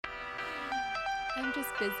I'm just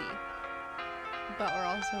busy. But we're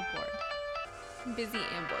also bored. Busy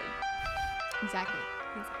and bored. Exactly.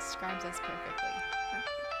 It describes us perfectly.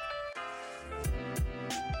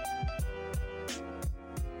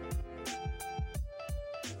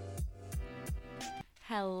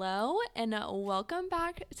 Hello, and welcome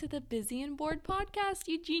back to the Busy and Bored podcast,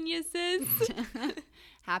 you geniuses.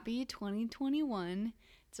 Happy 2021.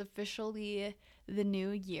 It's officially the new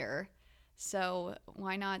year. So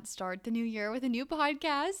why not start the new year with a new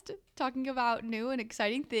podcast talking about new and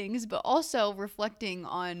exciting things, but also reflecting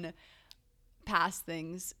on past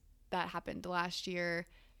things that happened last year.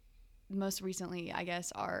 Most recently, I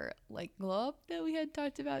guess, our glow up that we had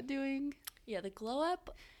talked about doing. Yeah, the glow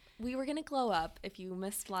up. We were going to glow up if you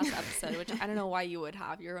missed last episode, which I don't know why you would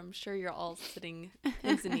have. I'm sure you're all sitting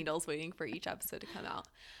pins and needles waiting for each episode to come out.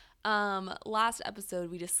 Last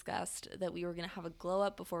episode, we discussed that we were going to have a glow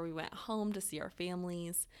up before we went home to see our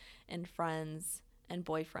families and friends and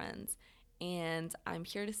boyfriends. And I'm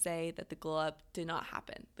here to say that the glow up did not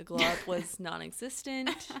happen. The glow up was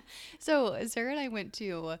non-existent. So Sarah and I went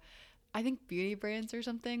to, I think, Beauty Brands or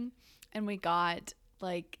something, and we got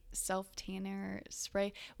self-tanner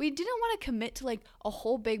spray. We didn't want to commit to a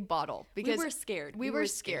whole big bottle because we were scared. We were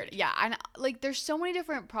scared. Yeah, and there's so many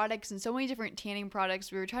different products and so many different tanning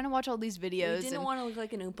products. We were trying to watch all these videos. We didn't want to look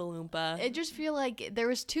like an Oompa Loompa. It just feel like there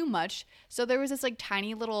was too much. So there was this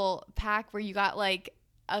tiny little pack where you got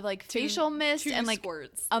a facial mist and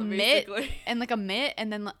squirts, a mitt and a mitt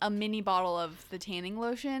and then a mini bottle of the tanning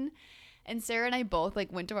lotion. And Sarah and I both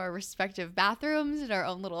went to our respective bathrooms in our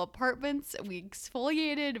own little apartments. We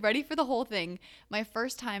exfoliated, ready for the whole thing. My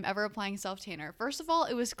first time ever applying self-tanner. First of all,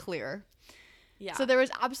 it was clear. Yeah. So there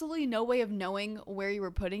was absolutely no way of knowing where you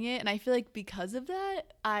were putting it. And I feel because of that,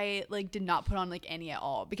 I did not put on any at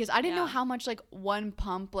all. Because I didn't know how much one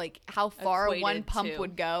pump, how far equated one pump to.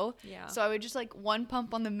 would go. Yeah. So I would just one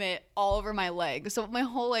pump on the mitt all over my leg. So my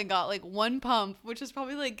whole leg got one pump, which is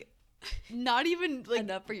probably not even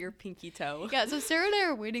enough for your pinky toe. Yeah, so Sarah and I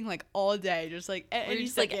are waiting all day, just at any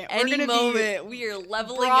second. Any we're moment we are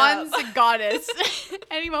leveling bronze up. goddess.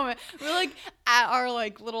 Any moment. We're at our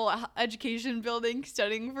little education building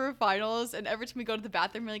studying for finals, and every time we go to the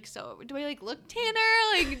bathroom, we're so do I look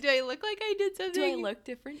tanner? Do I look like I did something? Do I look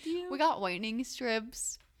different to you? We got whitening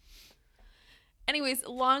strips. Anyways,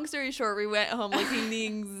 long story short, we went home looking the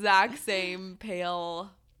exact same pale.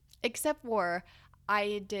 Except for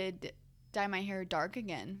I did dye my hair dark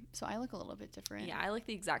again, so I look a little bit different. Yeah, I look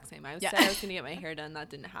the exact same. I said I was going to get my hair done. That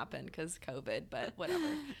didn't happen because COVID, but whatever.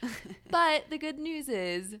 But the good news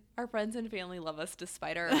is our friends and family love us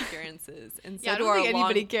despite our appearances. And so I don't think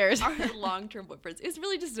anybody cares. Our long-term boyfriends. It's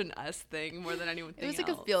really just an us thing more than anyone else. It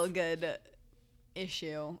was a feel-good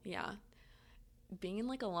issue. Yeah. Being in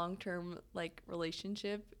a long-term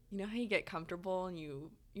relationship, you know how you get comfortable and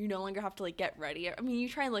you no longer have to get ready. I mean, you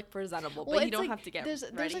try and look presentable, but you don't have to get there's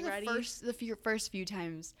ready. The first few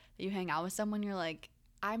times that you hang out with someone, you're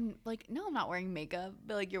I'm no, I'm not wearing makeup,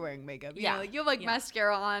 but you're wearing makeup. You know, you have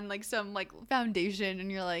mascara on, some foundation, and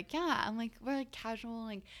you're yeah, I'm we're casual,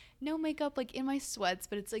 no makeup, in my sweats,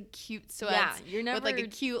 but it's cute sweats. Yeah, you're never with a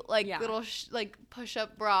cute little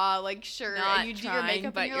push-up bra shirt, not and you do trying, your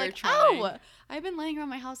makeup, but and you're trying. oh, I've been laying around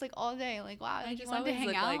my house all day, wow, I just wanted to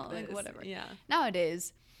hang out, whatever. Yeah.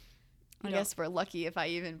 Nowadays, I guess we're lucky if I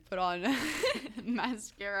even put on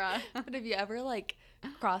mascara. But have you ever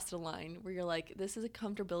crossed a line where you're this is a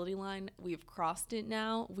comfortability line, we've crossed it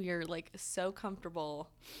now, we are so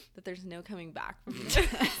comfortable that there's no coming back from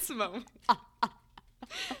this moment?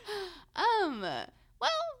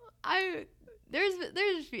 There's a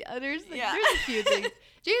few things.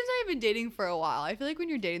 James and I have been dating for a while. I feel when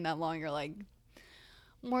you're dating that long, you're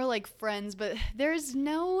more friends, but there's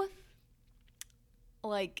no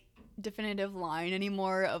definitive line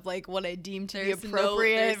anymore of what I deem to be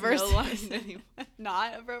appropriate versus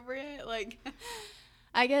not appropriate.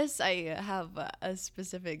 I guess I have a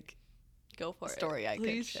specific story I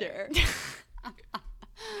could share.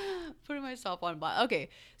 Putting myself on blast. Okay,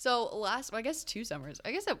 so I guess 2 summers.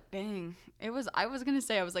 I guess I was gonna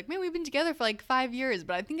say man, we've been together for 5 years,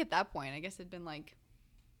 but I think at that point I guess it'd been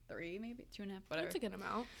 3, maybe 2.5, whatever. That's a good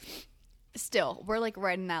amount. Still, we're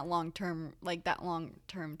riding that long-term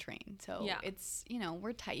train. So yeah. It's,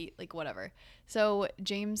 we're tight, whatever. So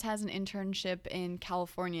James has an internship in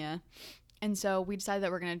California. And so we decided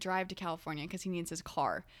that we're going to drive to California because he needs his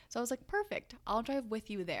car. So I was perfect. I'll drive with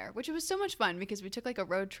you there, which was so much fun because we took a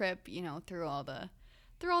road trip, through all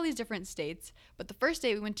these different states. But the first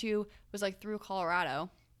day we went to was through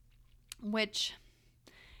Colorado, which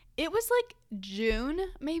it was June,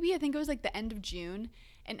 maybe. I think it was the end of June.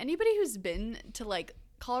 And anybody who's been to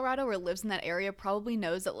Colorado or lives in that area probably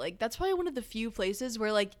knows that, like, that's probably one of the few places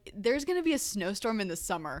where, like, there's gonna be a snowstorm in the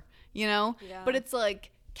summer, you know? Yeah. But it's,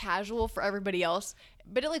 like, casual for everybody else.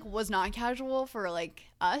 But it, like, was not casual for, like,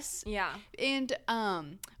 us. Yeah. And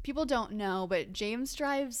people don't know, but James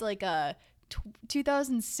drives, like, a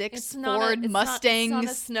 2006 Ford Mustang. It's not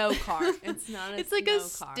a snow car. It's not a It's like snow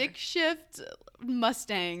a car. stick shift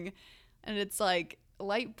Mustang, and it's like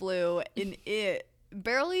light blue, and it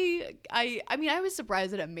barely. I mean, I was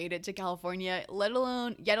surprised that it made it to California,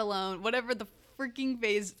 yet alone whatever the freaking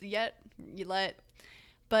phase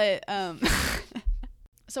But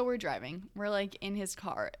so we're driving. We're like in his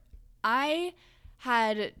car. I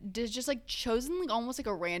had just like chosen like almost like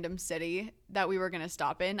a random city that we were gonna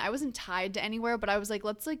stop in. I wasn't tied to anywhere, but I was like,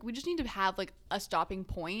 we just need to have like a stopping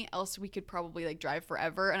point, else we could probably like drive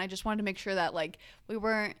forever. And I just wanted to make sure that like we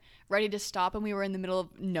weren't ready to stop and we were in the middle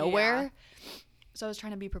of nowhere. Yeah. So I was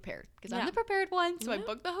trying to be prepared because I'm the prepared one. So I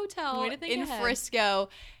booked the hotel in Frisco,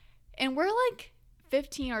 and we're like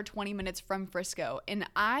 15 or 20 minutes from Frisco, and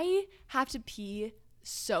I have to pee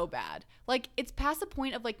so bad. Like, it's past the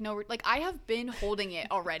point of like I have been holding it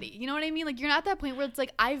already. You know what I mean? Like, you're not at that point where it's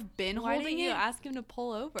like I've been holding it. Why didn't you ask him to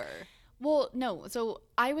pull over? Well, no. So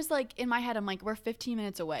I was like, in my head, I'm like, we're 15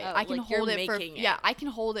 minutes away. I can hold it for I can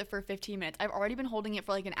hold it for 15 minutes. I've already been holding it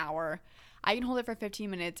for like an hour. I can hold it for 15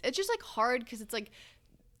 minutes. It's just like hard because it's like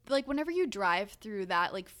whenever you drive through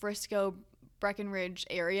that like Frisco, Breckenridge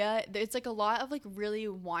area, it's like a lot of like really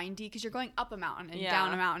windy because you're going up a mountain and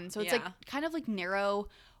down a mountain, so it's like kind of like narrow,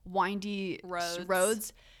 windy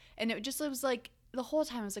roads. And it was like the whole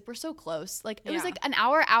time I was like, we're so close. Like it was like an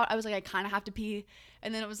hour out, I was like, I kind of have to pee,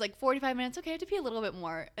 and then it was like 45 minutes, okay, I have to pee a little bit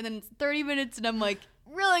more, and then it's 30 minutes and I'm like,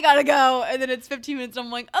 really gotta go, and then it's 15 minutes and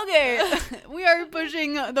I'm like, okay, we are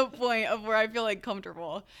pushing the point of where I feel like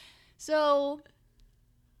comfortable. So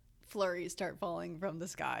flurries start falling from the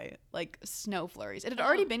sky, like snow flurries. It had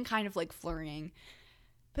already been kind of like flurrying,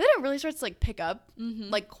 but then it really starts to like pick up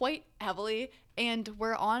like quite heavily, and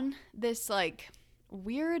we're on this like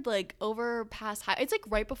weird like overpass high. It's like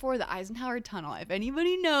right before the Eisenhower Tunnel. If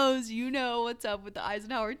anybody knows, you know what's up with the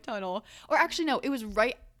Eisenhower Tunnel. Or actually no, it was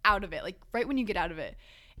right out of it, like right when you get out of it,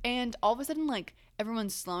 and all of a sudden like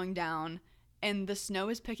everyone's slowing down and the snow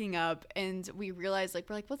is picking up, and we realize like,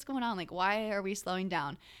 we're like, what's going on? Like, why are we slowing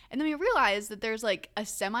down? And then we realize that there's like a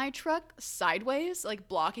semi truck sideways, like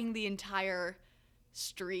blocking the entire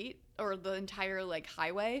street or the entire like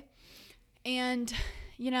highway. And,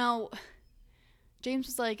 you know, James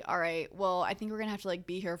was like, all right, well, I think we're gonna have to like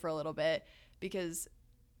be here for a little bit because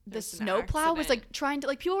the snowplow was like trying to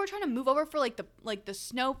like, people were trying to move over for like the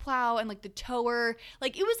snowplow and like the tower.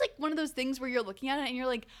 Like it was like one of those things where you're looking at it and you're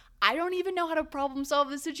like, I don't even know how to problem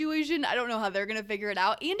solve this situation. I don't know how they're gonna figure it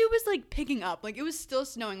out. And it was like picking up, like it was still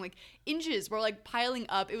snowing, like inches were like piling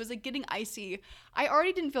up. It was like getting icy. I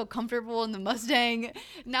already didn't feel comfortable in the Mustang.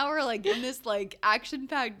 Now we're like in this like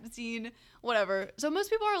action-packed scene, whatever. So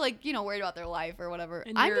most people are like, you know, worried about their life or whatever.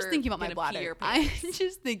 And I'm just thinking about my bladder. I'm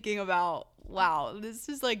just thinking about, wow, this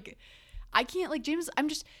is like, I can't, like, James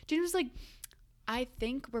was like, I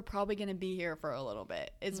think we're probably going to be here for a little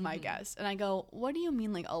bit, is my guess. And I go, what do you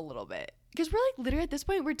mean, like, a little bit? Because we're, like, literally at this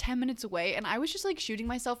point, we're 10 minutes away. And I was just, like, shooting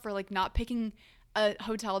myself for, like, not picking a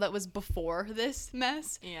hotel that was before this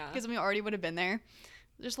mess. Yeah. Because we already would have been there.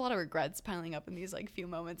 There's a lot of regrets piling up in these, like, few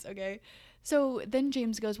moments, okay? So then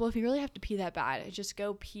James goes, well, if you really have to pee that bad, just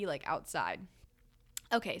go pee, like, outside.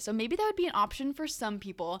 Okay, so maybe that would be an option for some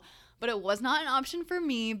people, but it was not an option for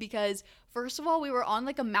me because, first of all, we were on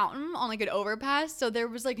like a mountain on like an overpass, so there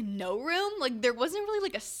was like no room. Like there wasn't really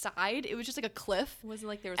like a side. It was just like a cliff. It wasn't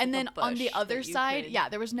like there was and like then on the other side,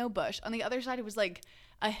 there was no bush. On the other side, it was like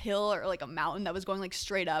a hill or like a mountain that was going like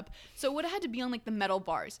straight up. So it would have had to be on like the metal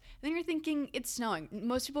bars. And then you're thinking, it's snowing.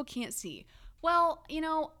 Most people can't see. Well, you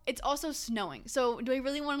know, it's also snowing. So do I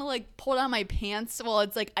really want to like pull down my pants while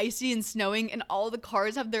it's like icy and snowing and all the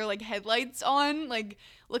cars have their like headlights on, like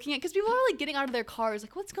looking at, because people are like getting out of their cars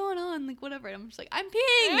like, what's going on, like whatever. And I'm just like, I'm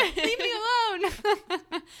peeing, leave me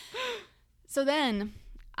alone. So then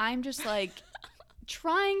I'm just like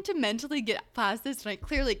trying to mentally get past this, and I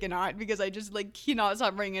clearly cannot because I just like cannot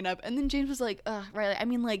stop bringing it up. And then James was like, Riley, I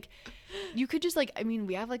mean, like you could just like, I mean,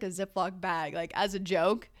 we have like a Ziploc bag like as a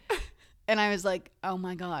joke. And I was like, oh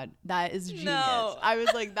my God, that is genius. No. I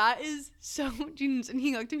was like, that is so genius. And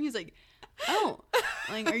he looked at me, he's like, oh,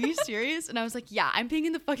 like, are you serious? And I was like, yeah, I'm peeing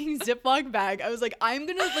in the fucking Ziploc bag. I was like, I'm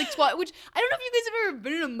gonna like squat, which I don't know if you guys have ever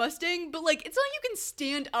been in a Mustang, but like, it's not like you can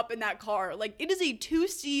stand up in that car. Like, it is a 2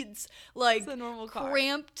 seats, like, it's a normal car.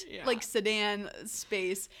 Cramped, like, sedan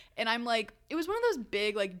space. And I'm like, it was one of those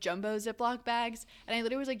big like jumbo Ziploc bags, and I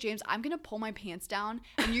literally was like, James, I'm gonna pull my pants down,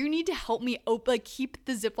 and you need to help me keep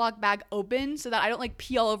the Ziploc bag open so that I don't like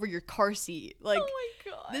pee all over your car seat. Like, oh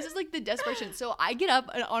my god, this is like the desperation. So I get up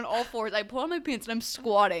on all fours, I pull on my pants, and I'm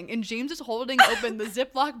squatting, and James is holding open the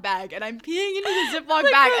Ziploc bag, and I'm peeing into the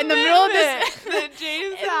Ziploc bag in the middle of this that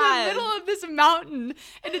James in the middle of this mountain,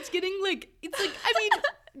 and it's getting like, it's like, I mean,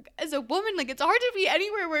 as a woman, like, it's hard to be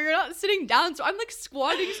anywhere where you're not sitting down, so I'm like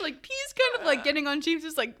squatting, so like pee's kind of like getting on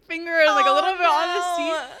James's like finger and like a little bit on the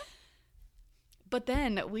seat. But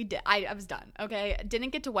then I was done, okay? Didn't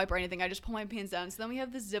get to wipe or anything. I just pulled my pants down. So then we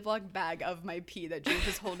have this Ziploc bag of my pee that James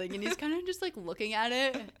is holding, and he's kind of just like looking at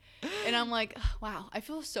it, and I'm like, wow, I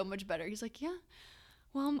feel so much better. He's like, yeah,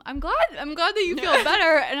 well, I'm glad that you feel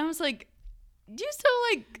better. And I was like, do you still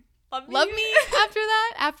like love me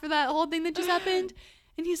after that whole thing that just happened?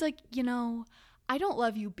 And he's like, you know, I don't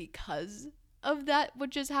love you because of that what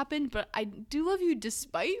just happened, but I do love you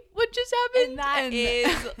despite what just happened. And that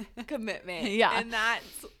is commitment. Yeah. And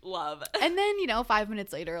that's love. And then, you know, 5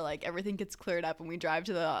 minutes later, like, everything gets cleared up and we drive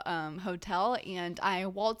to the hotel, and I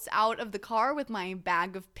waltz out of the car with my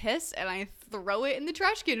bag of piss and I throw it in the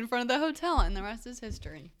trash can in front of the hotel, and the rest is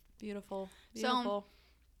history. Beautiful. So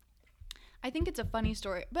I think it's a funny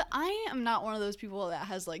story, but I am not one of those people that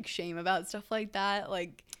has like shame about stuff like that.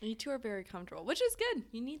 Like, you two are very comfortable, which is good.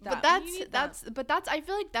 You need that. But that's I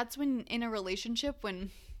feel like that's when in a relationship, when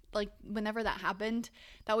like whenever that happened,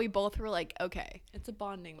 that we both were like, okay, it's a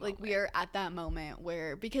bonding moment. Like, we are at that moment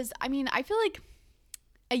where, because I mean, I feel like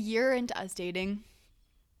a year into us dating,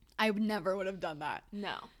 I never would have done that.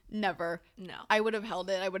 No. Never. No. I would have held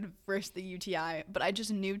it. I would have risked the UTI, but I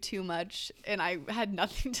just knew too much and I had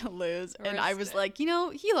nothing to lose. And I was like, you know,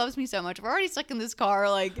 he loves me so much. We're already stuck in this car.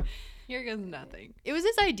 Like, here goes nothing. It was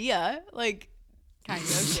his idea. Like, kind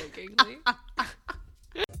of jokingly.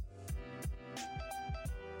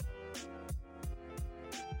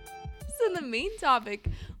 So the main topic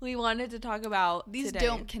we wanted to talk about these today,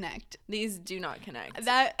 don't connect. These do not connect.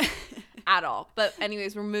 That at all. But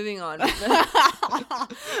anyways, we're moving on.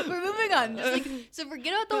 We're moving on. Just like, so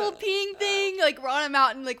forget about the whole peeing thing. Like, we're on a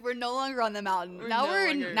mountain. Like, we're no longer on the mountain. Now we're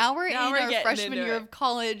in our freshman year of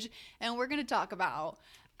college, and we're gonna talk about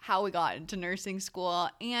how we got into nursing school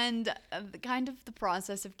and the kind of the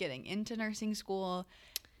process of getting into nursing school.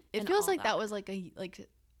 It feels like that was like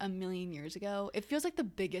a million years ago. It feels like the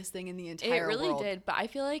biggest thing in the entire world. It really did. But I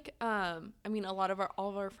feel like I mean, all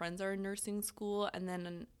of our friends are in nursing school, and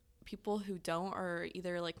then people who don't are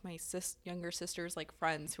either like my younger sisters, like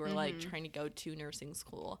friends who are like trying to go to nursing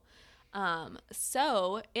school.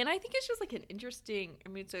 So, and I think it's just like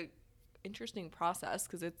it's a interesting process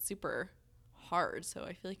because it's super hard. So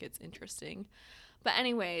I feel like it's interesting. But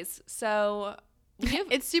anyways, so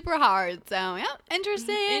it's super hard. So yeah,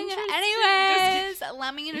 interesting. Anyways,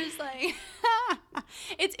 let me just like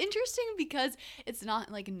it's interesting because it's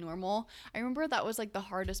not like normal. I remember that was like the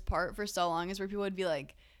hardest part for so long, is where people would be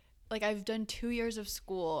like I've done 2 years of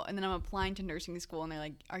school and then I'm applying to nursing school, and they're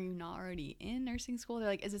like, are you not already in nursing school? They're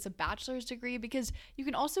like, is this a bachelor's degree? Because you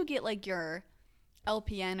can also get like your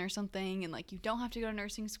LPN or something, and like you don't have to go to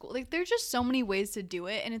nursing school. Like, there's just so many ways to do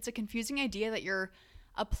it, and it's a confusing idea that you're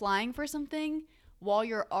applying for something while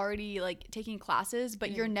you're already like taking classes,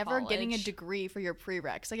 but you're never getting a degree for your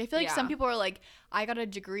prereqs. Like, I feel like some people are like, I got a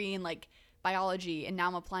degree in like biology and now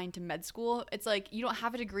I'm applying to med school. It's like, you don't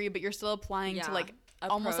have a degree, but you're still applying to like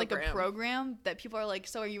almost like a program that people are like,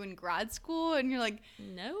 so are you in grad school? And you're like,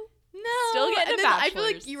 no, still getting a bachelor's. I feel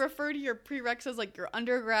like you refer to your prereqs as like your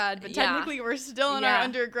undergrad, but technically we're still in our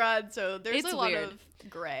undergrad, so there's a lot of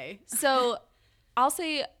gray. So I'll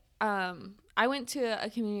say I went to a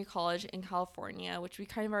community college in California, which we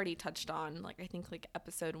kind of already touched on, like I think like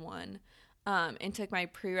episode 1, and took my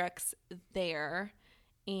prereqs there.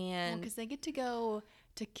 And because they get to go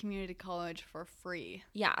to community college for free.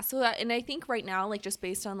 Yeah. So that, and I think right now, like just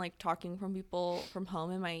based on like talking from people from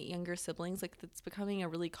home and my younger siblings, like that's becoming a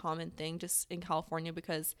really common thing just in California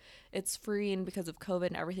because it's free and because of COVID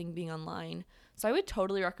and everything being online. So I would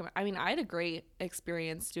totally recommend. I mean, I had a great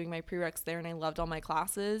experience doing my prereqs there and I loved all my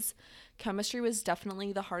classes. Chemistry was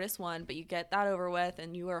definitely the hardest one, but you get that over with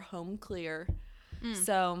and you are home clear.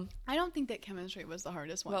 So I don't think that chemistry was the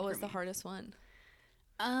hardest one. What was the hardest one?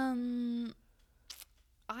 I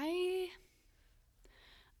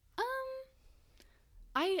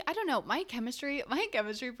don't know. My chemistry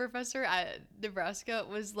professor at Nebraska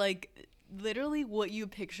was like literally what you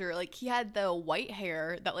picture. Like, he had the white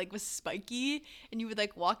hair that like was spiky, and you would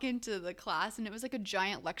like walk into the class and it was like a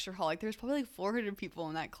giant lecture hall. Like, there was probably like 400 people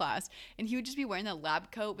in that class, and he would just be wearing the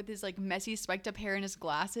lab coat with his like messy spiked up hair and his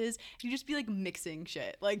glasses. He'd just be like mixing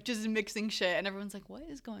shit, and everyone's like, what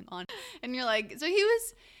is going on? And you're like, so he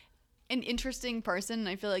was an interesting person, and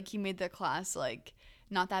I feel like he made the class like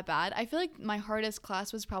not that bad. I feel like my hardest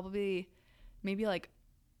class was probably maybe like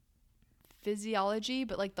physiology,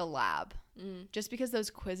 but like the lab, just because those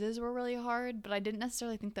quizzes were really hard. But I didn't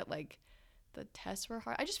necessarily think that like the tests were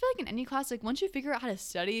hard. I just feel like in any class, like once you figure out how to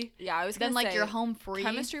study, I was gonna then like say, you're home free.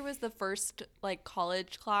 Chemistry was the first like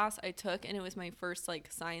college class I took, and it was my first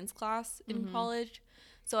like science class in college.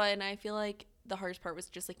 So and I feel like the hardest part was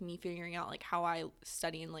just like me figuring out like how I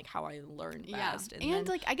study and like how I learn best. And then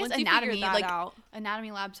like I guess once you anatomy, figure that like out,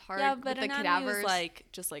 anatomy lab's hard. yeah, but with the anatomy cadavers. was like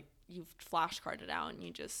just like you've flashcarded out, and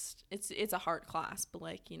you just it's a hard class, but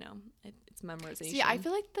like, you know, it's memorization. See, I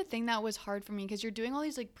feel like the thing that was hard for me, because you're doing all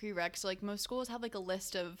these like prereqs, so like most schools have like a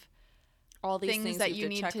list of all these things that you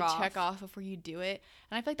need to check off before you do it.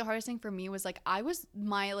 And I feel like the hardest thing for me was like I was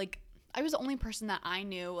the only person that I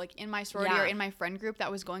knew like in my sorority or in my friend group that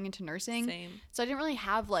was going into nursing. Same. So I didn't really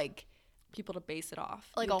have like people to base it off,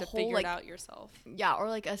 like you have a to whole figure like it out yourself. Yeah, or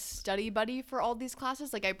like a study buddy for all these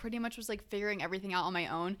classes. Like I pretty much was like figuring everything out on my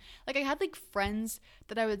own. Like I had like friends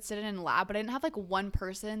that I would sit in lab, but I didn't have like one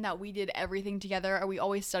person that we did everything together or we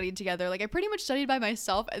always studied together. Like I pretty much studied by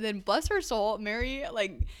myself, and then bless her soul, Mary,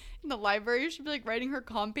 like in the library, she'd be like writing her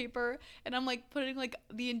comm paper, and I'm like putting like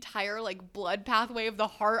the entire like blood pathway of the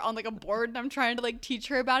heart on like a board, and I'm trying to like teach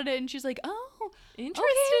her about it, and she's like, oh,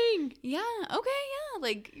 Interesting. okay. Yeah,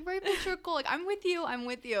 like right, ventricle, like I'm with you,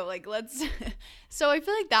 like let's so I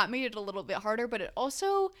feel like that made it a little bit harder, but it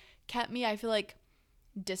also kept me, I feel like,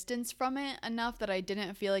 distance from it enough that I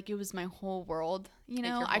didn't feel like it was my whole world, you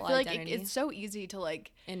know. I feel like it's so easy to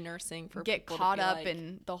like in nursing for get caught up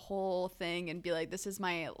in the whole thing and be like, this is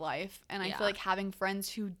my life. And I feel like having friends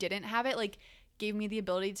who didn't have it like gave me the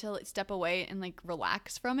ability to like step away and like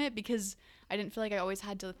relax from it, because I didn't feel like I always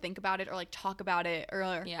had to think about it or like talk about it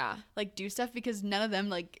or like do stuff, because none of them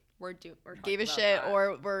like gave a shit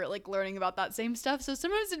or were like learning about that same stuff. So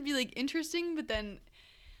sometimes it'd be like interesting, but then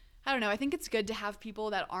I don't know. I think it's good to have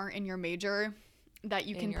people that aren't in your major that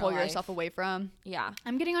you can pull yourself away from. Yeah.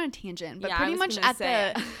 I'm getting on a tangent, but pretty much at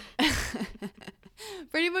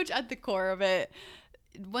the core of it,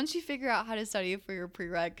 once you figure out how to study for your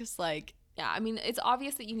prereqs, like, yeah, I mean, it's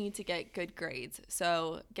obvious that you need to get good grades.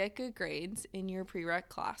 So get good grades in your prereq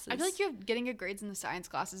classes. I feel like you're getting good grades in the science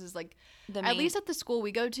classes is like, at least at the school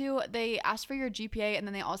we go to, they ask for your GPA, and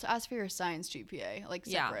then they also ask for your science GPA, like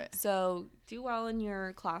separate. Yeah, so do well in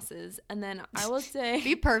your classes. And then I will say,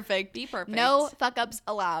 be perfect. Be perfect. No fuck ups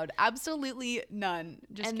allowed. Absolutely none.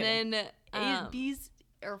 Just and kidding. Then A's, B's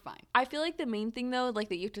are fine. I feel like the main thing though, like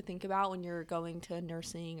that you have to think about when you're going to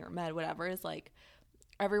nursing or med, whatever, is like,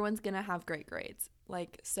 everyone's going to have great grades.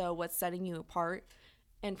 Like, so what's setting you apart?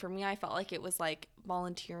 And for me, I felt like it was like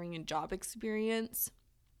volunteering and job experience.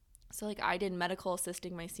 So like I did medical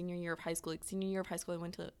assisting my senior year of high school. Like senior year of high school,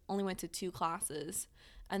 I only went to 2 classes.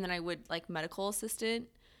 And then I would like medical assistant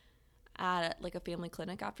at like a family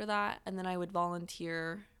clinic after that. And then I would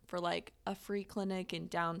volunteer for like a free clinic in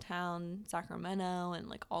downtown Sacramento and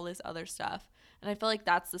like all this other stuff. And I feel like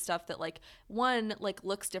that's the stuff that like, one, like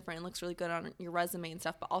looks different and looks really good on your resume and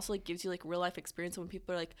stuff, but also like gives you like real life experience. When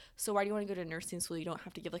people are like, so why do you want to go to nursing school? You don't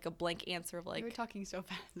have to give like a blank answer of like, you were talking so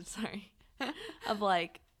fast. Sorry. Of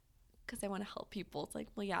like, because I want to help people. It's like,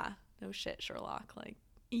 well, yeah, no shit, Sherlock. Like,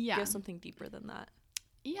 give something deeper than that.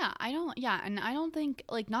 Yeah, and I don't think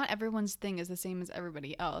like not everyone's thing is the same as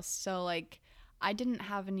everybody else. So like, I didn't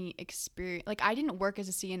have any experience. Like, I didn't work as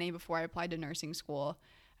a CNA before I applied to nursing school.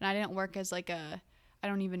 And I didn't work as like I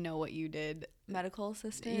don't even know what you did. Medical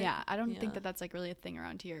assistant? Yeah, I don't think that that's like really a thing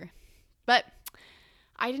around here. But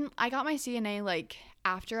I got my CNA like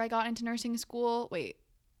after I got into nursing school. Wait,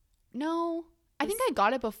 no. I think I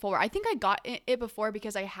got it before. I think I got it before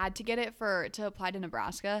because I had to get it to apply to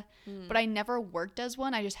Nebraska. But I never worked as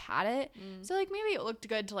one. I just had it. So like maybe it looked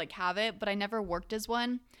good to like have it, but I never worked as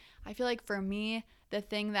one. I feel like for me, the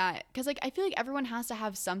thing that, because like I feel like everyone has to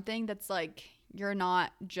have something that's like, you're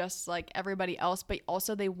not just like everybody else, but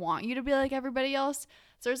also they want you to be like everybody else.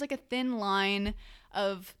 So there's like a thin line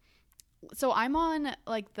of, so I'm on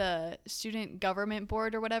like the student government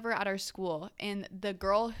board or whatever at our school, and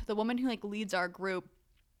the woman who like leads our group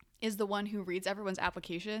is the one who reads everyone's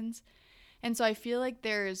applications. And so I feel like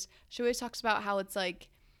she always talks about how it's like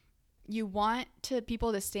you want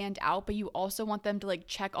people to stand out, but you also want them to like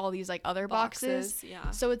check all these like other boxes.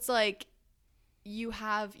 Yeah. So it's like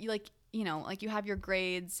you know, like you have your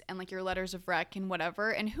grades and like your letters of rec and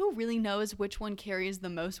whatever, and who really knows which one carries the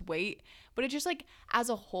most weight? But it's just like as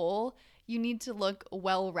a whole, you need to look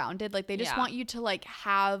well-rounded. Like they just want you to like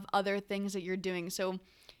have other things that you're doing. So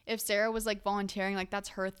if Sarah was like volunteering, like that's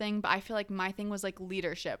her thing, but I feel like my thing was like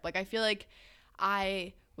leadership. Like I feel like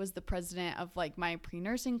I was the president of like my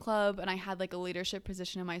pre-nursing club, and I had like a leadership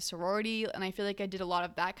position in my sorority, and I feel like I did a lot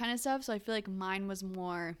of that kind of stuff. So I feel like mine was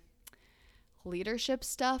more leadership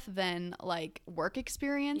stuff than like work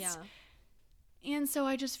experience. Yeah. And so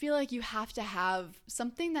I just feel like you have to have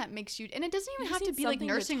something that makes you, and it doesn't even have to be like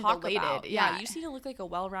nursing related. Yeah, you just need to look like a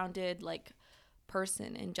well-rounded like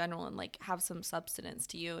person in general, and like have some substance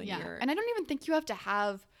to you. And and I don't even think you have to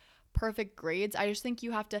have perfect grades. I just think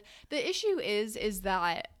you have to. The issue is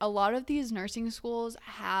that a lot of these nursing schools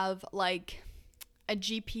have like a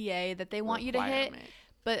GPA that they want you to hit,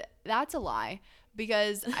 but that's a lie.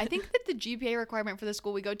 Because I think that the GPA requirement for the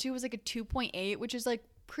school we go to was like a 2.8, which is like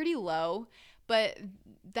pretty low. But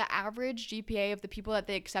the average GPA of the people that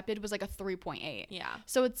they accepted was like a 3.8. Yeah.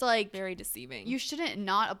 So it's like very deceiving. You shouldn't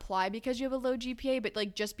not apply because you have a low GPA, but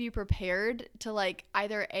like just be prepared to like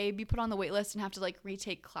either A, be put on the wait list and have to like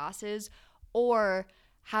retake classes, or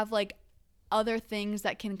have like other things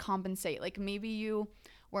that can compensate. Like maybe you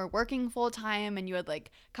were working full time and you had like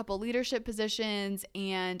a couple leadership positions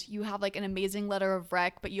and you have like an amazing letter of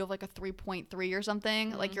rec, but you have like a 3.3 or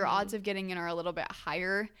something. Like your odds of getting in are a little bit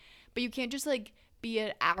higher, but you can't just like be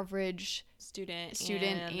an average student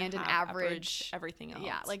and an average everything else.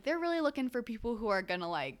 Yeah, like they're really looking for people who are gonna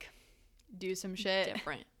like do some shit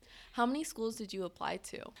different. How many schools did you apply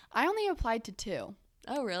to? I only applied to 2.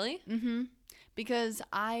 Oh, really? Because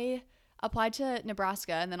I applied to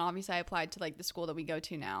Nebraska, and then obviously I applied to like the school that we go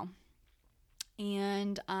to now.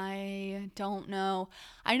 And I don't know,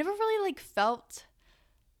 I never really like felt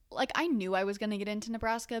like I knew I was going to get into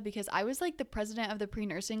Nebraska because I was like the president of the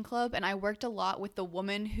pre-nursing club, and I worked a lot with the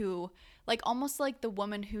woman who like almost like the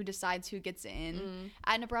woman who decides who gets in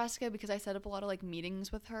at Nebraska, because I set up a lot of like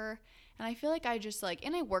meetings with her. And I feel like I just like,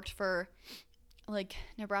 and I worked for like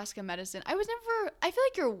Nebraska medicine. I feel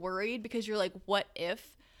like you're worried because you're like, what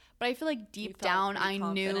if? But I feel like deep down I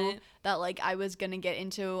knew that like I was going to get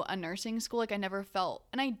into a nursing school. Like I never felt,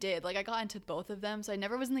 and I did, like I got into both of them. So I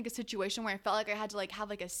never was in like a situation where I felt like I had to like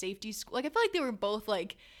have like a safety school. Like I felt like they were both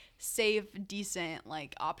like safe, decent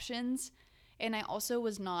like options. And I also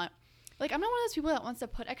was not, like I'm not one of those people that wants to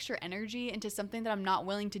put extra energy into something that I'm not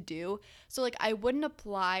willing to do. So like I wouldn't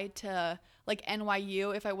apply to like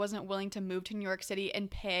NYU if I wasn't willing to move to New York City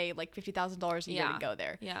and pay like $50,000 a year to go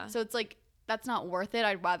there. Yeah. So it's like, that's not worth it.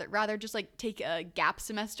 I'd rather just like take a gap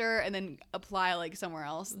semester and then apply like somewhere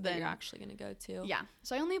else than you're actually gonna go to. Yeah.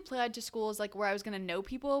 So I only applied to schools like where I was gonna know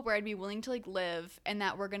people, where I'd be willing to like live, and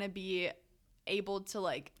that we're gonna be able to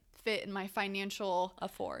like fit in my financial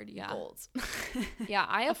goals. Yeah,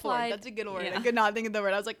 I applied. Afford, that's a good word. Yeah. I could not think of the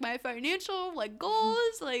word. I was like, my financial like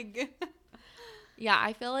goals, like. Yeah,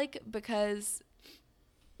 I feel like because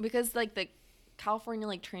like the California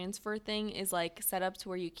like transfer thing is like set up to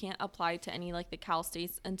where you can't apply to any like the Cal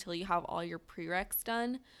states until you have all your prereqs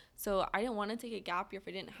done. So I didn't want to take a gap year if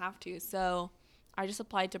I didn't have to. So I just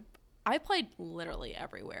applied literally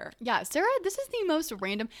everywhere. Yeah, Sarah, this is the most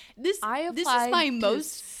random. This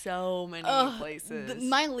is so many places.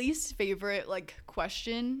 My least favorite like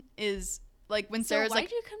question is like when Sarah's like, why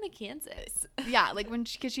did you come to Kansas? Yeah, like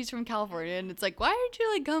because she's from California, and it's like, why did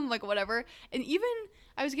you like come, like whatever. And even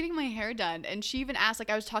I was getting my hair done, and she even asked, like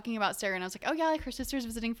I was talking about Sarah, and I was like, oh yeah, like her sister's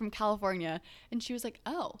visiting from California, and she was like,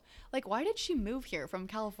 oh, like why did she move here from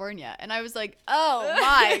California? And I was like, oh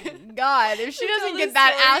my god, if she doesn't get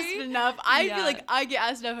that asked enough, I feel like I get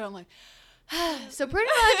asked enough, and I'm like. So pretty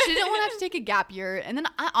much she didn't want to have to take a gap year. And then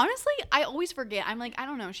I always forget. I'm like, I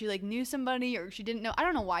don't know, she like knew somebody or she didn't know. I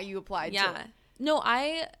don't know why you applied. No,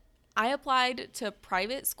 I applied to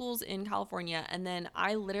private schools in California, and then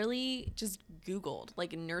I literally just Googled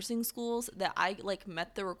like nursing schools that I like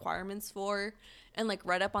met the requirements for and like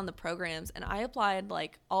read up on the programs, and I applied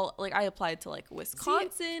I applied to like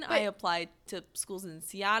Wisconsin. I applied to schools in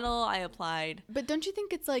Seattle. But don't you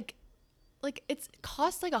think it's like it's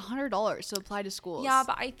costs like $100 to apply to schools? Yeah,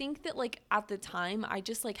 but I think that like at the time I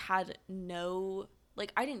just like had no,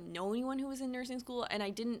 like I didn't know anyone who was in nursing school, and I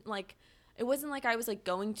didn't like, it wasn't like I was like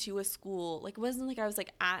going to a school, like it wasn't like I was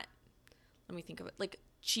like at, let me think of it, like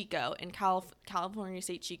Chico in California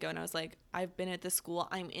State Chico, and I was like, I've been at this school,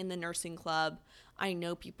 I'm in the nursing club, I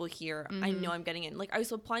know people here, I know I'm getting in. Like I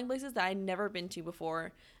was applying places that I'd never been to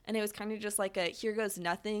before, and it was kind of just like a here goes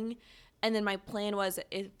nothing. And then my plan was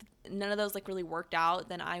if none of those like really worked out,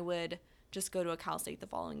 then I would just go to a Cal State the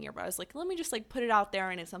following year. But I was like, let me just like put it out there,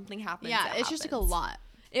 and if something happens, Yeah, it's just like a lot.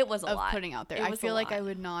 It was a of lot putting out there. I feel like I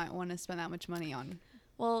would not want to spend that much money on.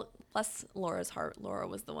 Well, bless Laura's heart. Laura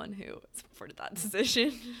was the one who supported that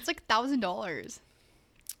decision. It's like $1,000.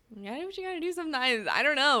 Yeah, what you gotta do sometimes. I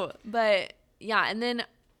don't know, but yeah. And then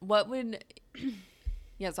what would?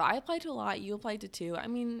 Yeah, so I applied to a lot. You applied to 2. I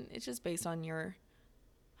mean, it's just based on your,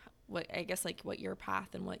 what I guess like what your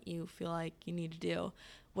path and what you feel like you need to do.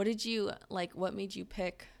 What did you like? What made you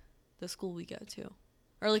pick the school we go to,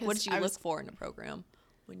 or like what did you look for in a program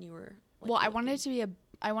when you were? Like, well, I wanted it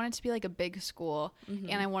to be like a big school,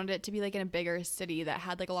 and I wanted it to be like in a bigger city that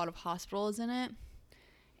had like a lot of hospitals in it.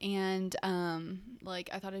 And like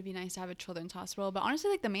I thought it'd be nice to have a children's hospital, but honestly,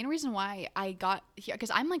 like the main reason why I got here,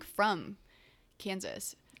 because I'm like from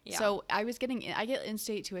Kansas, so I get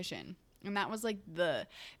in-state tuition, and that was like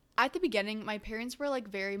at the beginning, my parents were like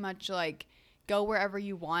very much like, go wherever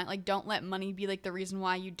you want, like don't let money be like the reason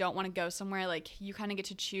why you don't want to go somewhere, like you kind of get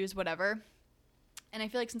to choose whatever. And I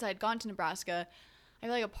feel like since I had gone to Nebraska, I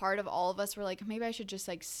feel like a part of all of us were like, maybe I should just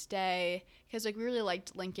like stay, because like we really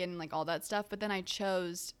liked Lincoln and like all that stuff. But then I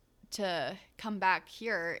chose to come back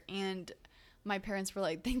here, and my parents were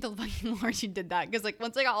like, thank the fucking Lord you did that, because like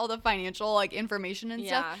once I got all the financial like information and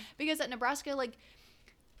stuff, because at Nebraska, like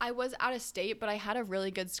I was out of state, but I had a really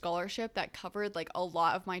good scholarship that covered like a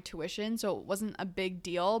lot of my tuition, so it wasn't a big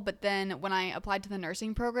deal. But then when I applied to the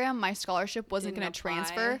nursing program, my scholarship wasn't going to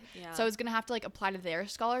transfer, so I was going to have to like apply to their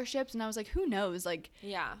scholarships, and I was like, who knows, like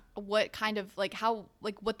what kind of like how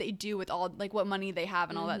like what they do with all like what money they have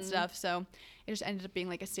and all that stuff. So it just ended up being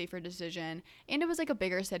like a safer decision, and it was like a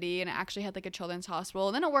bigger city, and it actually had like a children's hospital.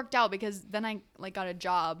 And then it worked out because then I like got a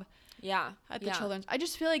job at the children's. I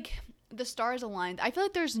just feel like the stars aligned. I feel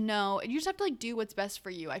like you just have to like do what's best for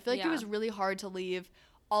you. I feel like it was really hard to leave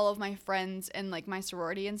all of my friends and like my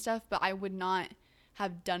sorority and stuff, but I would not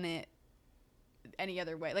have done it any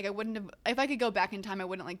other way. Like I wouldn't have, if I could go back in time, I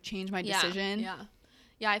wouldn't like change my decision.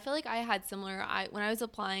 Yeah, I feel like I had similar. When I was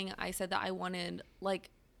applying, I said that I wanted like,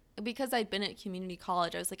 because I'd been at community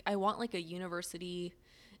college, I was like, I want like a university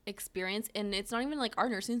experience. And it's not even like our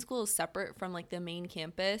nursing school is separate from like the main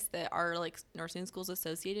campus that our like nursing schools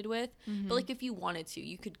associated with, but like if you wanted to,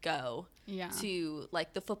 you could go to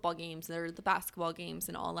like the football games or the basketball games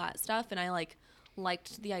and all that stuff. And I like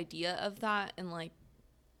liked the idea of that and like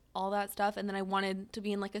all that stuff. And then I wanted to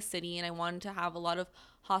be in like a city, and I wanted to have a lot of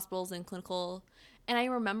hospitals and clinical. And I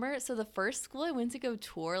remember, so the first school I went to go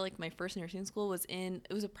tour, like my first nursing school it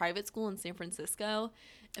was a private school in San Francisco.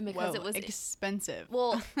 And because it was expensive.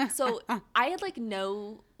 Well, so I had like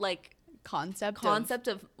no like concept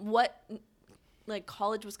of what like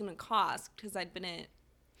college was going to cost, because I'd been at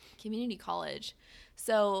community college.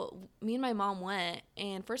 So me and my mom went,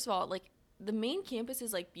 and first of all, like the main campus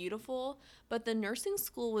is like beautiful, but the nursing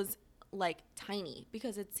school was like tiny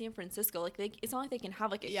because it's San Francisco. Like it's not like they can have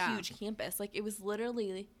like a huge campus. Like it was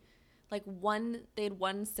literally like they had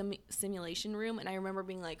one simulation room, and I remember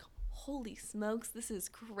being like, holy smokes, this is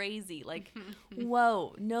crazy. Like,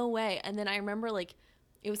 whoa, no way. And then I remember like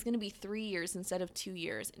it was going to be 3 years instead of 2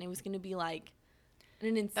 years, and it was going to be like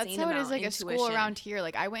an insane That's how amount it is like in a tuition. school around here.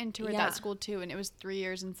 Like I went into it that school too, and it was 3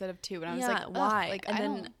 years instead of 2, and I was like, why? Like, and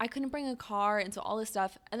then I couldn't bring a car, and so all this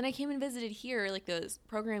stuff. And then I came and visited here, like the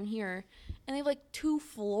program here, and they have like 2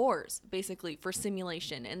 floors basically for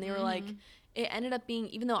simulation. And they were like, it ended up being,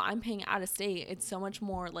 even though I'm paying out of state, it's so much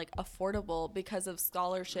more like affordable because of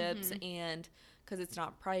scholarships and because it's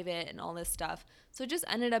not private and all this stuff. So it just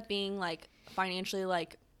ended up being like financially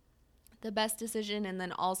like the best decision. And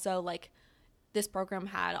then also like this program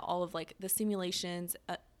had all of like the simulations,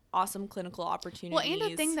 awesome clinical opportunities. Well, and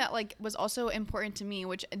the thing that like was also important to me,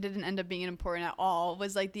 which didn't end up being important at all,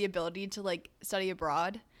 was like the ability to like study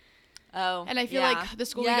abroad. Oh, and I feel like the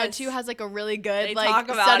school we go to has like a really good they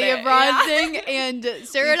like study abroad thing, and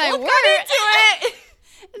Sarah and I were into it.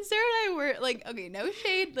 And Sarah and I were like, okay, no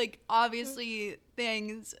shade, like obviously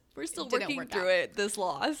things we're still working through it. This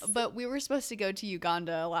loss, but we were supposed to go to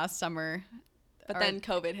Uganda last summer, but then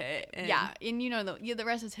COVID hit. And and you know the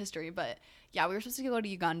rest is history. But yeah, we were supposed to go to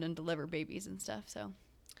Uganda and deliver babies and stuff. So.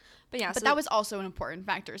 But that was also an important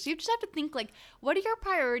factor. So you just have to think, like, what are your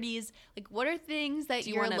priorities? Like, what are things that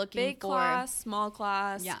you're looking for? Big class, small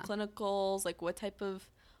class, clinicals? Like, what type of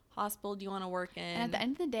hospital do you want to work in? And at the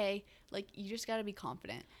end of the day, like, you just got to be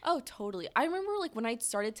confident. Oh, totally. I remember, like, when I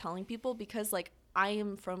started telling people, because, like, I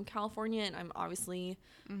am from California, and I'm obviously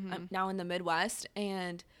I'm now in the Midwest.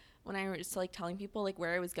 And when I was, like, telling people, like,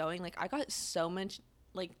 where I was going, like, I got so much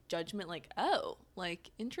like judgment, like, oh,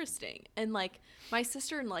 like interesting. And like my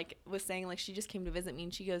sister like was saying, like she just came to visit me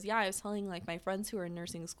and she goes, yeah, I was telling like my friends who are in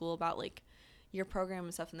nursing school about like your program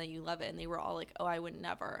and stuff and that you love it, and they were all like, oh, I would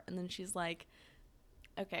never. And then she's like,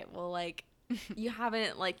 okay, well, like you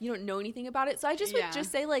haven't, like you don't know anything about it. So I just would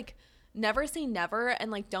just say like never say never,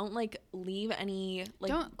 and like don't like leave any,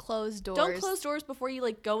 like don't close doors. Don't close doors before you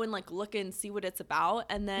like go and like look and see what it's about.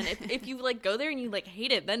 And then if you like go there and you like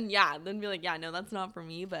hate it, then be like, yeah, no, that's not for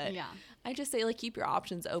me. But yeah, I just say like keep your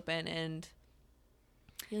options open, and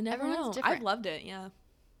you'll never Everyone's know. different. I've loved it. Yeah.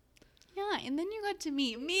 Yeah, and then you got to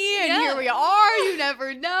meet me, and here we are. You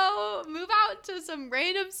never know. Move out to some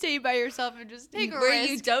random state by yourself and just take a where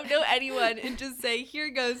risk. you don't know anyone and just say, here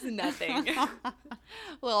goes nothing.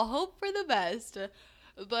 Well, hope for the best.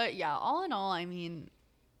 But yeah, all in all, I mean,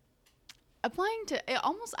 applying to it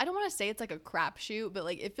almost, I don't want to say it's like a crapshoot, but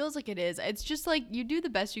like it feels like it is. It's just like you do the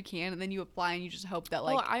best you can, and then you apply, and you just hope that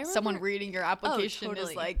like someone reading your application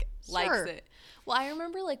is like likes it. Well, I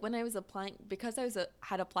remember like when I was applying, because I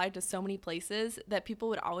had applied to so many places, that people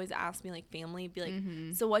would always ask me, like family, be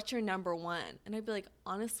like, so what's your number one? And I'd be like,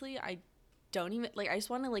 honestly, I don't even, like, I just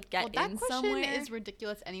want to like get in somewhere. That question is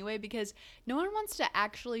ridiculous anyway, because no one wants to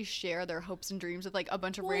actually share their hopes and dreams with like a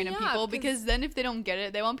bunch of random people, because then if they don't get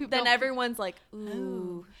it, they want people. Then everyone's like,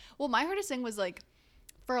 ooh. Well, my hardest thing was like,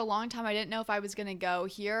 for a long time, I didn't know if I was gonna go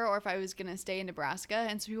here or if I was gonna stay in Nebraska,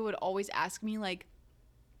 and so people would always ask me like,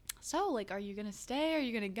 so like, are you gonna stay? Are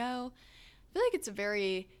you gonna go? I feel like it's a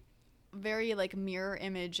very, very like mirror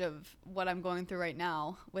image of what I'm going through right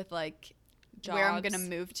now with like jobs, where I'm gonna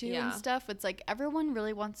move to and stuff. It's like everyone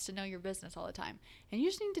really wants to know your business all the time, and you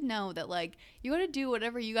just need to know that like you gotta do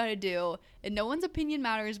whatever you gotta do, and no one's opinion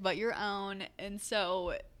matters but your own. And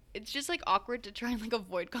so it's just like awkward to try and like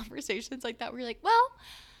avoid conversations like that where you're like, well,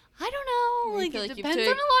 I don't know. Like it depends on a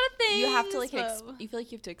lot of things. You have to like you feel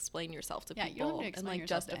like you have to explain yourself to people, you don't have to explain and like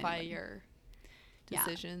justify your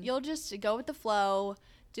decisions. You'll just go with the flow,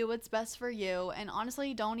 do what's best for you, and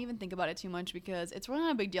honestly, don't even think about it too much, because it's really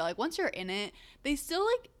not a big deal. Like once you're in it, they still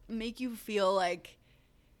like make you feel like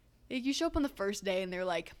you show up on the first day and they're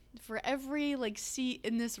like, for every like seat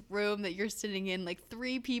in this room that you're sitting in, like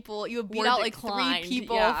 3 people, you have beat out like 3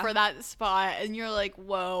 people for that spot, and you're like,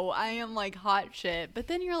 whoa, I am like hot shit. But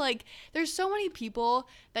then you're like, there's so many people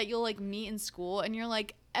that you'll like meet in school, and you're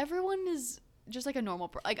like, everyone is just like a normal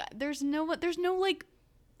like there's no like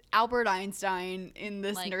Albert Einstein in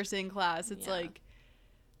this like, nursing class. It's like,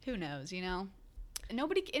 who knows, you know?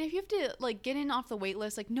 Nobody, and if you have to like get in off the wait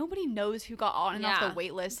list, like nobody knows who got on and off the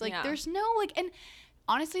wait list. Like there's no like, and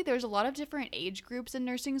honestly, there's a lot of different age groups in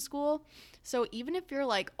nursing school. So even if you're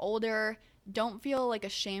like older, don't feel like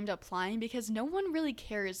ashamed applying, because no one really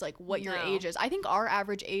cares like what your age is. I think our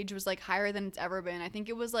average age was like higher than it's ever been. I think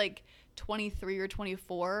it was like 23 or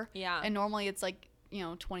 24. Yeah. And normally it's like,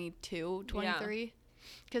 22, 23.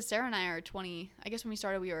 Because Sarah and I are 20. I guess when we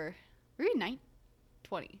started, we were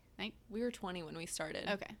 20. We were 20 when we started.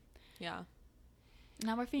 Okay. Yeah.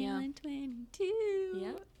 Now we're feeling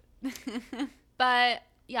 22. Yeah. But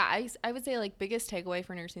yeah, I would say like biggest takeaway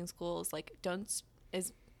for nursing school is like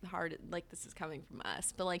is hard, like this is coming from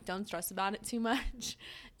us, but like don't stress about it too much,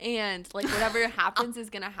 and like whatever happens is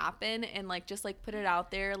gonna happen, and like just like put it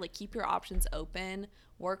out there, like keep your options open,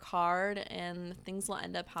 work hard, and things will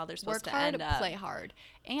end up how they're supposed to end up. Play hard.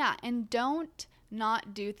 And don't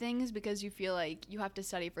not do things because you feel like you have to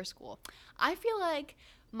study for school. I feel like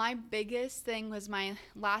my biggest thing was my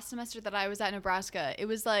last semester that I was at Nebraska. It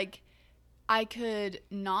was like I could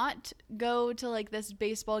not go to like this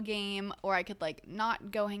baseball game, or I could like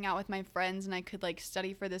not go hang out with my friends, and I could like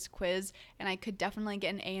study for this quiz, and I could definitely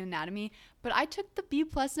get an A in anatomy. But I took the B+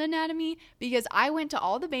 in anatomy because I went to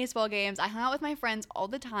all the baseball games. I hung out with my friends all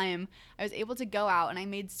the time. I was able to go out, and I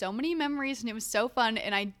made so many memories, and it was so fun,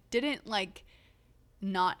 and I didn't like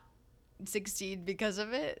not succeed because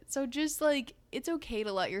of it. So just like, it's okay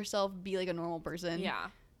to let yourself be like a normal person. Yeah.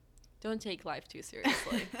 Don't take life too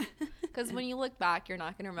seriously. Because when you look back, you're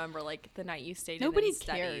not going to remember like the night you stayed Nobody and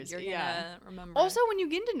studied. cares. You're going to remember. Also, when you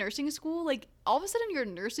get into nursing school, like all of a sudden your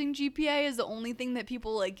nursing GPA is the only thing that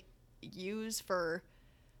people like use for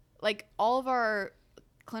like all of our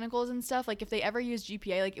clinicals and stuff. Like if they ever use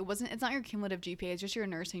GPA, like it's not your cumulative GPA, it's just your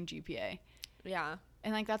nursing GPA. Yeah.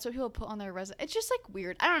 And like that's what people put on their resume. It's just like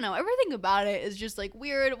weird. I don't know. Everything about it is just like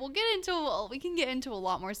weird. We can get into a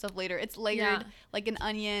lot more stuff later. It's layered like an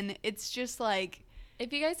onion. It's just like,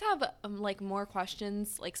 if you guys have like more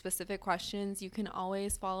questions, like specific questions, you can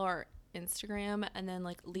always follow our Instagram and then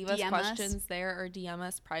like leave us questions there, or DM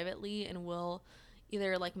us privately, and we'll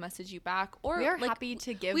either like message you back, or we are like, happy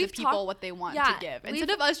to give the people what they want to give instead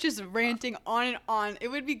of us just ranting on and on. It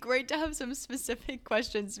would be great to have some specific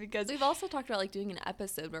questions, because we've also talked about like doing an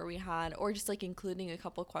episode where we had, or just like including a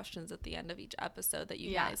couple questions at the end of each episode that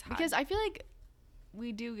you guys had, because I feel like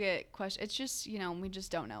we do get questions. It's just, you know, we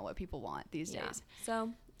just don't know what people want these days.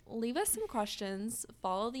 So leave us some questions,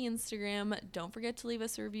 follow the Instagram, don't forget to leave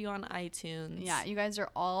us a review on iTunes. Yeah, you guys are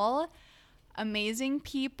all amazing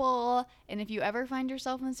people, and if you ever find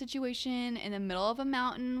yourself in a situation in the middle of a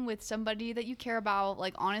mountain with somebody that you care about,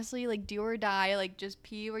 like, honestly, like, do or die, like, just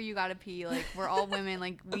pee where you gotta pee. Like, we're all women,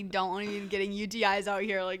 like, we don't want to be getting UTIs out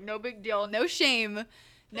here, like, no big deal, no shame,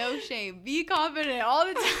 be confident all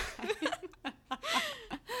the time.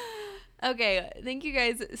 Okay, thank you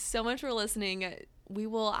guys so much for listening. We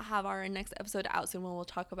will have our next episode out soon when we'll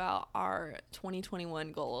talk about our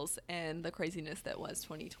 2021 goals and the craziness that was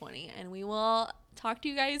 2020. And we will talk to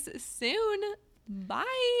you guys soon. Bye.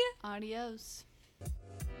 Adios.